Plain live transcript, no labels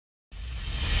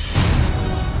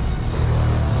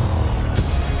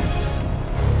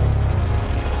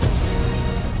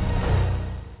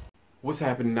What's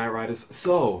happening, Night Riders?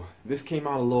 So, this came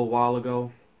out a little while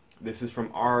ago. This is from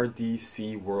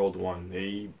RDC World 1.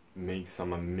 They make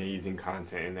some amazing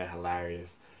content and they're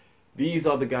hilarious. These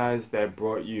are the guys that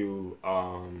brought you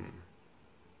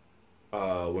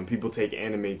When People Take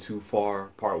Anime Too Far,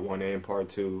 Part 1 and Part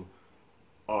 2.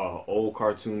 Old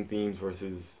cartoon themes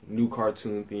versus new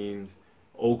cartoon themes.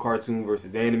 Old cartoon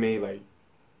versus anime. Like,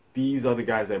 these are the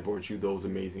guys that brought you those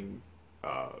amazing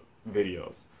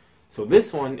videos. So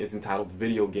this one is entitled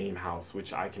Video Game House,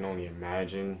 which I can only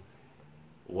imagine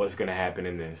what's going to happen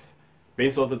in this.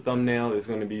 Based off the thumbnail, there's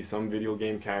going to be some video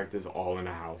game characters all in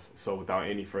a house. So without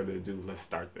any further ado, let's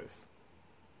start this.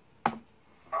 I fucking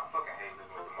hate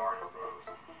living with the Mario Bros.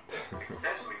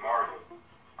 Especially Mario.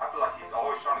 I feel like he's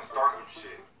always trying to start some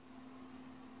shit.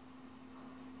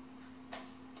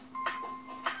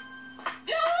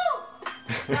 Yo!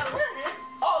 Now we're here.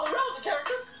 All the relevant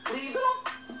characters. Leave it on.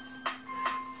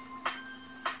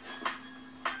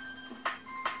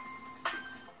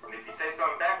 And if you say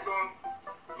something back to him,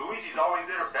 Luigi's always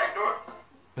there back door.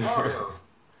 Mario,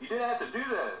 you didn't have to do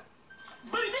that.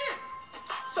 But he did.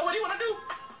 So what do you want to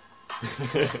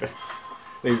do?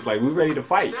 He's like, we ready to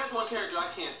fight. There's one character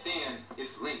I can't stand.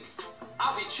 It's Link.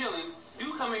 I'll be chilling.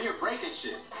 You come in here breaking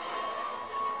shit.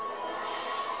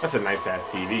 That's a nice ass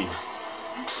TV.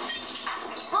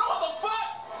 Bro, what the fuck?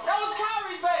 That was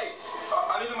Kyrie's face.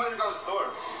 I need the money to go to the store.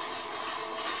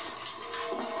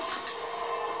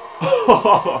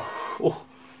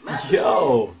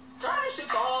 Yo. Turn this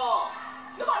shit off.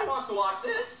 Nobody wants to watch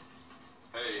this.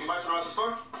 Hey, anybody should run to the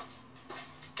store?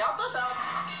 Count us out.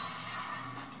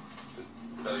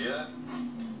 Better yet.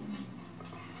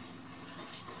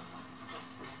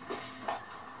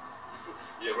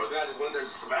 Yeah, bro, I just went there to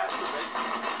smash it, man.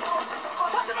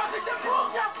 Talk about this and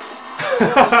broke, yeah.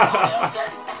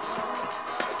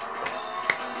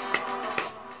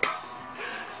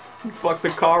 You fucked the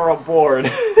car up board.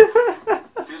 See,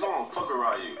 it's all on fuck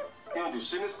around you. He don't do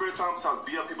shit in his spare time besides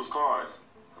beat up people's cars.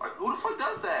 Like, who the fuck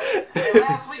does that? And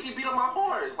last week he beat up my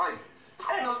horse. Like,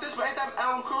 I ain't no stitch, but ain't that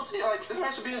animal cruelty? Like, this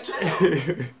man should be in jail.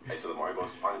 Hey, so the Mario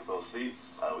Bros finally fell asleep.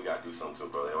 We gotta do something to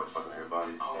it, bro. They always fucking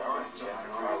everybody. Oh, yeah, all right. Yeah,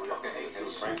 I fucking hate him.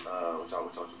 Frank, what y'all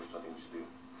think we should do?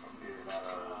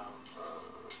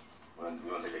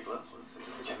 You wanna take their gloves?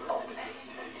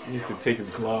 He needs to take his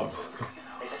gloves.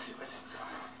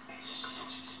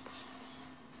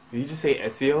 Did you just say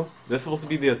Ezio? That's supposed to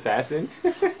be the assassin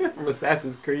from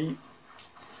Assassin's Creed?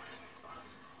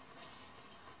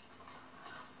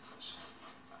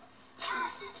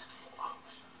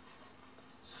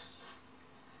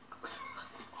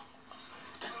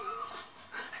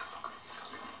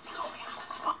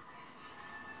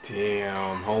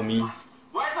 Damn, homie.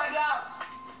 Where's my gloves?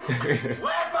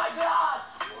 Where's my gloves?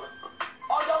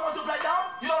 Oh, you don't want to play down?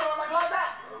 You don't know where my gloves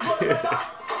at? You want to play down?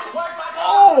 Where's my gloves?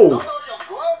 Oh! You don't know where your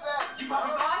gloves at? You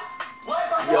probably fine? Where's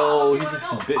my gloves? Yo, he What you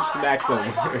just wanna do? bitch smacked Alright,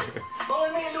 him. but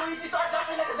when me and Luigi start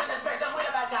jumping niggas, then expect them with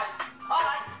the bad guys.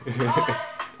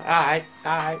 Alright.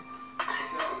 Alright.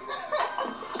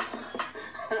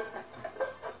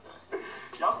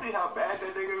 Y'all see how bad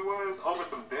that nigga was over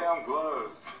some damn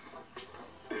gloves?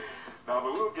 Nah,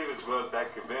 but we'll give his gloves back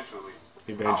eventually.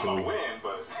 I don't Eventually. know when,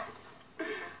 but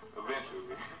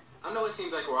eventually. I know it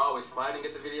seems like we're always fighting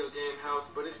at the video game house,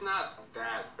 but it's not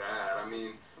that bad. I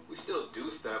mean, we still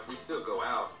do stuff, we still go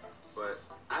out, but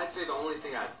I'd say the only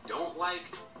thing I don't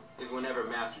like is whenever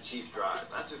Master Chief drives.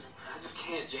 I just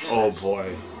can't jam Oh that shit.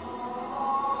 boy.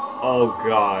 Oh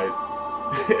god.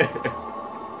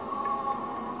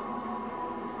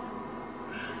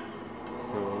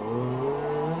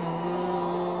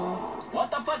 What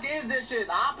the fuck is this shit?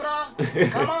 Opera?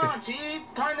 Come on, Chief.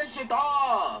 Turn this shit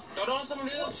off. Throw on some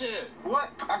real shit. What?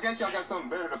 I guess y'all got something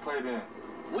better to play then.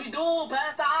 We do.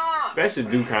 Pass the op. That shit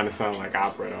do kind of sound like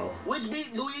opera though. Which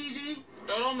beat, Luigi?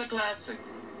 Throw on the classic.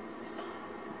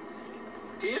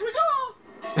 Here we go.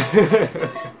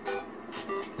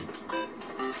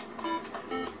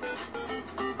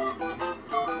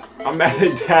 I'm mad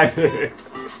at that.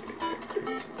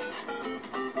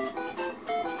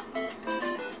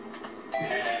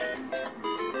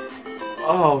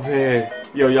 Oh man.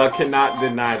 Yo, y'all cannot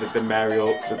deny that the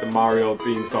Mario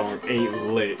theme song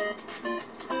ain't lit.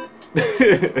 Hey,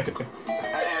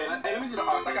 let me see the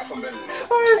ox. I got something better than this.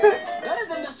 What is it? Better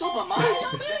than the Super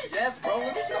Mario beat? Yes, bro.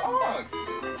 Let me see the ox.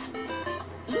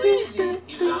 Luigi.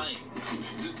 He's lying.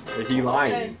 He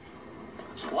lying. Okay.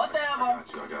 Whatever. I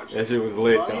got you. That shit was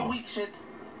lit Running though. weak shit.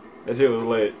 That shit was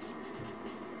lit.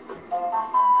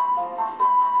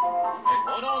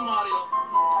 Hold on, Mario.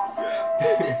 Yeah.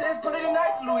 This is pretty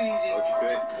nice, Luigi.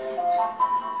 Okay.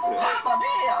 Mamma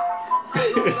mia!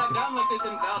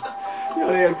 Yo,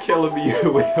 they are killing me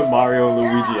with the Mario and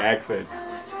Luigi accents.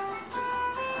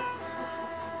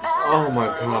 Oh my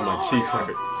god, my cheeks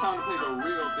hurt. Time to play the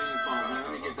real theme song, man.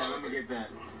 Let me get that.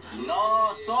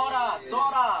 No,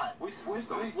 Sora! We switched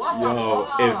the Yo,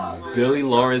 if Billy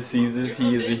Lawrence sees this,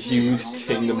 he is a huge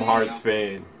Kingdom Hearts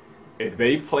fan. If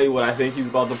they play what I think he's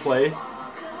about to play,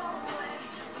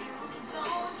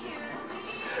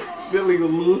 Billy will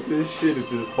lose his shit at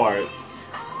this part.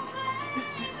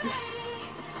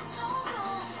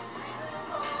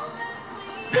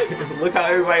 Look how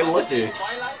everybody looking.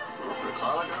 Twilight?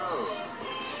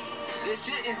 This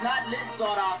shit is not lit,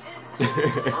 Sora. Bro,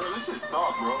 this shit's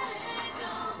soft, bro.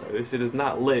 This shit is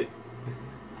not lit.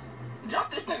 Jump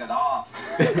this nigga off.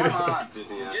 Come on.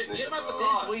 Disney ass Get nigga, him out the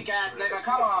dog. This weak ass nigga,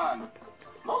 come on.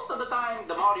 Most of the time,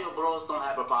 the Mario Bros don't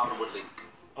have a problem with Link.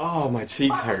 Oh, my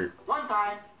cheeks hurt. One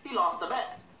time, he lost the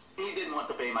bet. He didn't want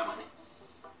to pay my money.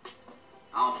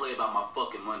 I don't play about my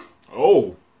fucking money.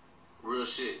 Oh, Real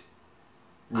shit.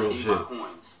 I real need shit. my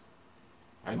coins.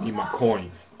 I need my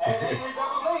coins. Hey, they here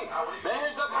double link. They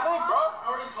here double link, bro. I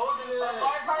already told you that.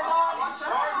 Where's my money? Where's my I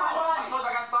told money? you I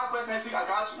got side quest next week. I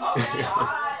got you. Okay,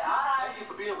 alright. Thank you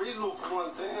for being reasonable for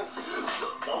once, damn.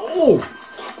 Oh,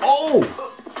 oh.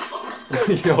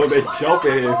 Yo, they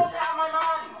jumping him.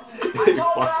 They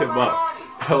fucked him up.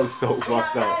 That was so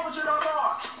fucked up.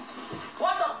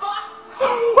 What the fuck?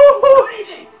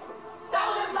 Luigi! That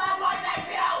was just not like that,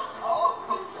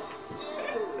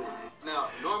 Now,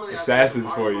 normally Assassins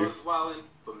I for you. Wildin',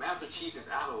 but Master Chief is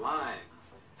out of line.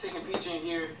 Taking Peach in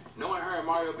here, knowing her and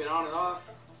Mario been on and off,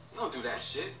 you don't do that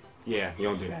shit. Yeah, you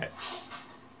don't do that.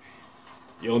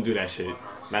 You don't do that shit.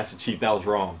 Master Chief, that was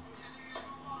wrong.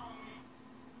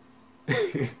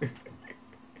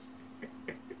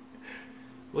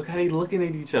 Look how they looking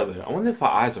at each other. I wonder if her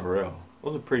eyes are real.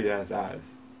 Those are pretty ass eyes.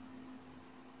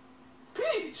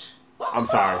 Peach! I'm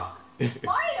sorry. Mario, you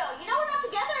know we're not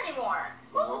together anymore.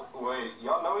 Wait,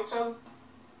 y'all know each other?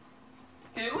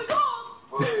 Here we go!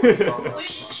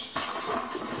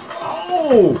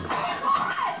 Oh!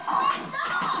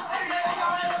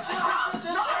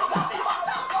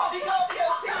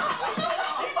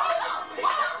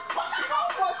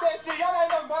 Fuck that shit, y'all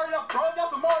ain't no Mario Bros, y'all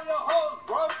some Mario hoes,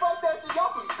 bro. Fuck that shit,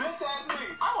 y'all some bitch ass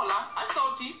niggas. I won't lie, I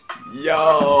stole Chief. Yo!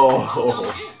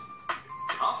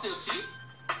 I'll steal Chief,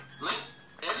 Link,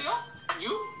 Ezio,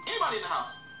 you, anybody in the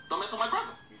house. Don't mess with my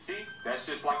brother. You see? That's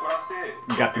just like what I said.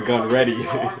 You got the gun ready. No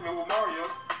argument with Mario.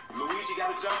 Luigi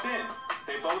gotta jump in.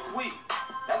 They both weak.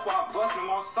 That's why I'm busting them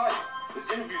on sight. This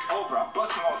interview's over. I'm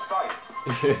busting them on sight.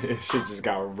 Shit just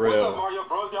got What's up, real. Mario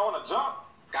Bros? Y'all wanna jump?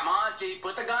 Come on, Chief,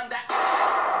 put the gun down.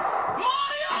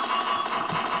 Mario!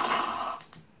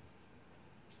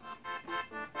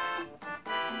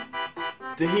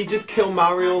 Did he just kill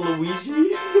Mario and Luigi?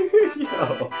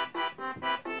 Yo.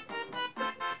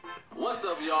 What's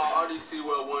up, y'all? RDC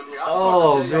World 1 here. I just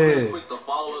Oh, want to tell y'all real man. quick to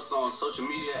follow us on social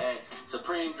media at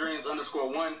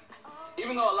SupremeDreams_1.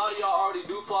 Even though a lot of y'all already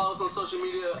do follow us on social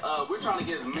media, we're trying to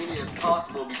get as many as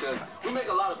possible because we make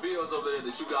a lot of videos over there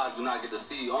that you guys do not get to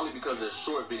see, only because they're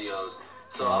short videos.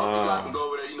 So I hope you guys can go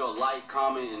over there, like,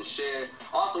 comment, and share.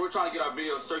 Also, we're trying to get our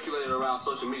videos circulated around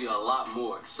social media a lot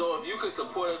more. So if you could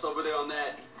support us over there on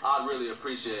that, I'd really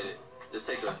appreciate it. Just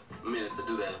take a minute to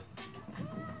do that.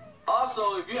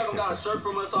 Also, if you haven't got a shirt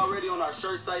from us already on our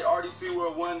shirt site,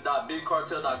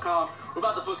 rdcworld1.bigcartel.com, we're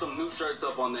about to put some new shirts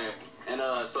up on there. And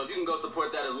so if you can go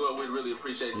support that as well, we'd really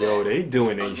appreciate that. Yo, they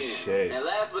doing ain't Again. shit. And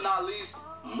last but not least,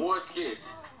 more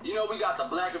skits. You know, we got the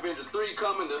Black Avengers 3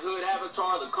 coming, the Hood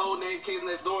Avatar, the Codename Kids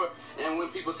Next Door, and When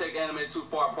People Take Anime Too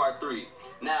Far Part 3.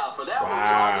 Now, for that one,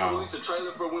 we're going to release a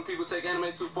trailer for When People Take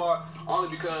Anime Too Far, only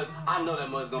because I know that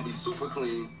mud's going to be super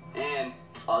clean, and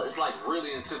it's like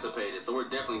really anticipated, so we're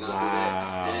definitely going to do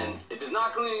that. And if it's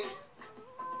not clean,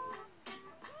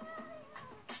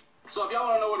 so if y'all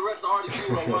want to know what the rest of RDC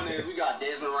World 1 is, we got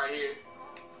Desmond right here.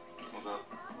 What's up?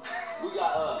 We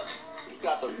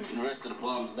got the rest of the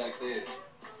bums back there.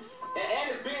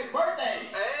 And it's Ben's birthday.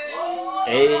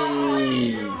 Hey.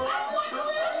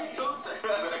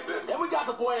 And we got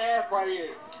the boy Ash right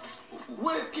here.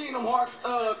 With his Kingdom Hearts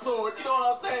sword, you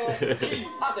know what I'm saying? Key.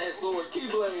 I said sword,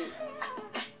 Keyblade.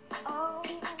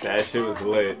 That shit was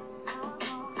lit.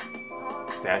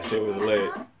 That shit was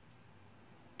lit.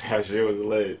 That shit was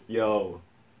lit. Yo.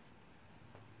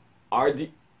 RD.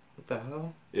 What the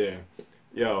hell? Yeah.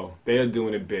 Yo, they are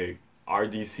doing it big.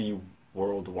 RDC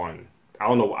World 1. I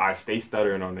don't know why I stay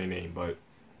stuttering on their name, but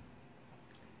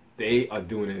they are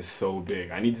doing it so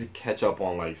big. I need to catch up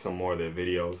on like some more of their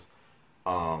videos.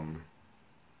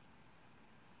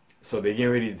 So they're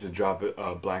getting ready to drop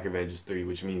Black Avengers 3,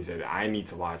 which means that I need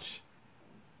to watch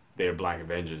their Black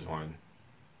Avengers one.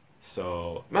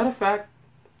 So, matter of fact,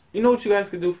 you know what you guys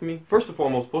could do for me? First and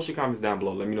foremost, post your comments down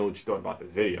below. Let me know what you thought about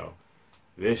this video.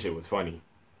 This shit was funny.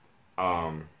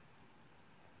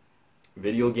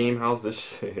 Video Game House,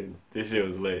 this shit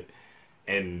was lit.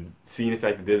 And seeing the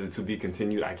fact that there's a to be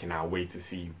continued, I cannot wait to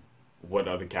see what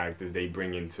other characters they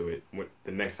bring into it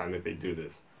the next time that they do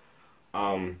this.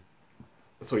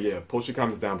 So yeah, post your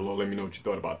comments down below. Let me know what you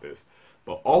thought about this.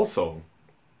 But also,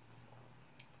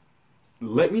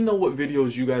 let me know what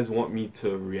videos you guys want me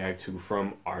to react to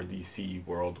from RDC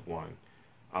World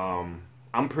 1.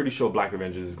 I'm pretty sure Black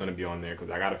Avengers is going to be on there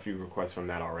because I got a few requests from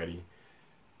that already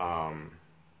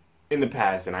in the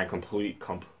past, and I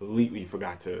completely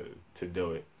forgot to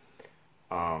do it.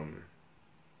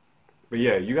 But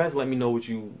yeah, you guys let me know what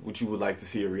you would like to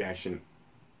see a reaction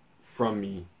from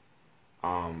me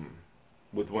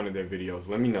with one of their videos.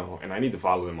 Let me know, and I need to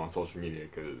follow them on social media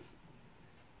because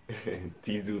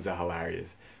these dudes are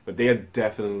hilarious. But they are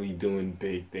definitely doing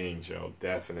big things, yo.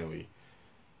 Definitely.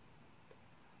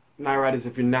 Night Riders,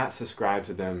 if you're not subscribed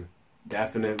to them,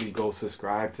 definitely go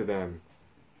subscribe to them.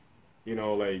 You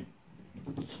know, like,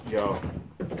 yo,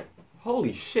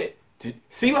 holy shit.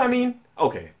 See what I mean?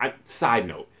 Okay, side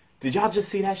note. Did y'all just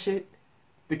see that shit?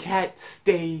 The cat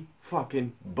stay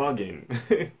fucking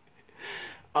bugging.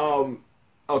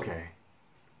 Okay.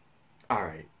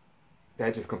 Alright.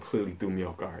 That just completely threw me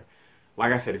off guard.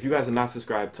 Like I said, if you guys are not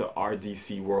subscribed to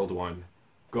RDC World 1,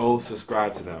 go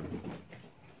subscribe to them.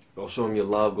 Go show them your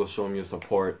love. Go show them your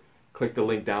support. Click the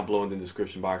link down below in the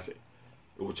description box,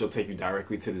 which will take you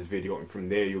directly to this video. And from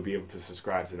there, you'll be able to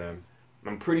subscribe to them.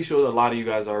 I'm pretty sure that a lot of you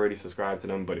guys already subscribed to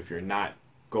them. But if you're not,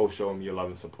 go show them your love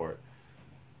and support.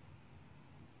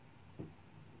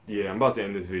 Yeah, I'm about to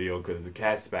end this video because the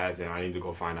cat's spazzing. I need to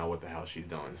go find out what the hell she's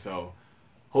doing. So,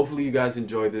 hopefully you guys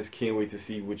enjoyed this. Can't wait to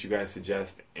see what you guys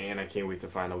suggest. And I can't wait to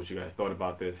find out what you guys thought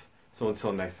about this. So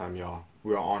until next time, y'all,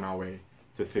 we're on our way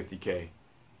to 50K.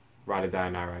 Ride or die,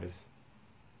 Night Riders.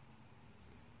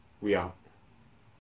 We out.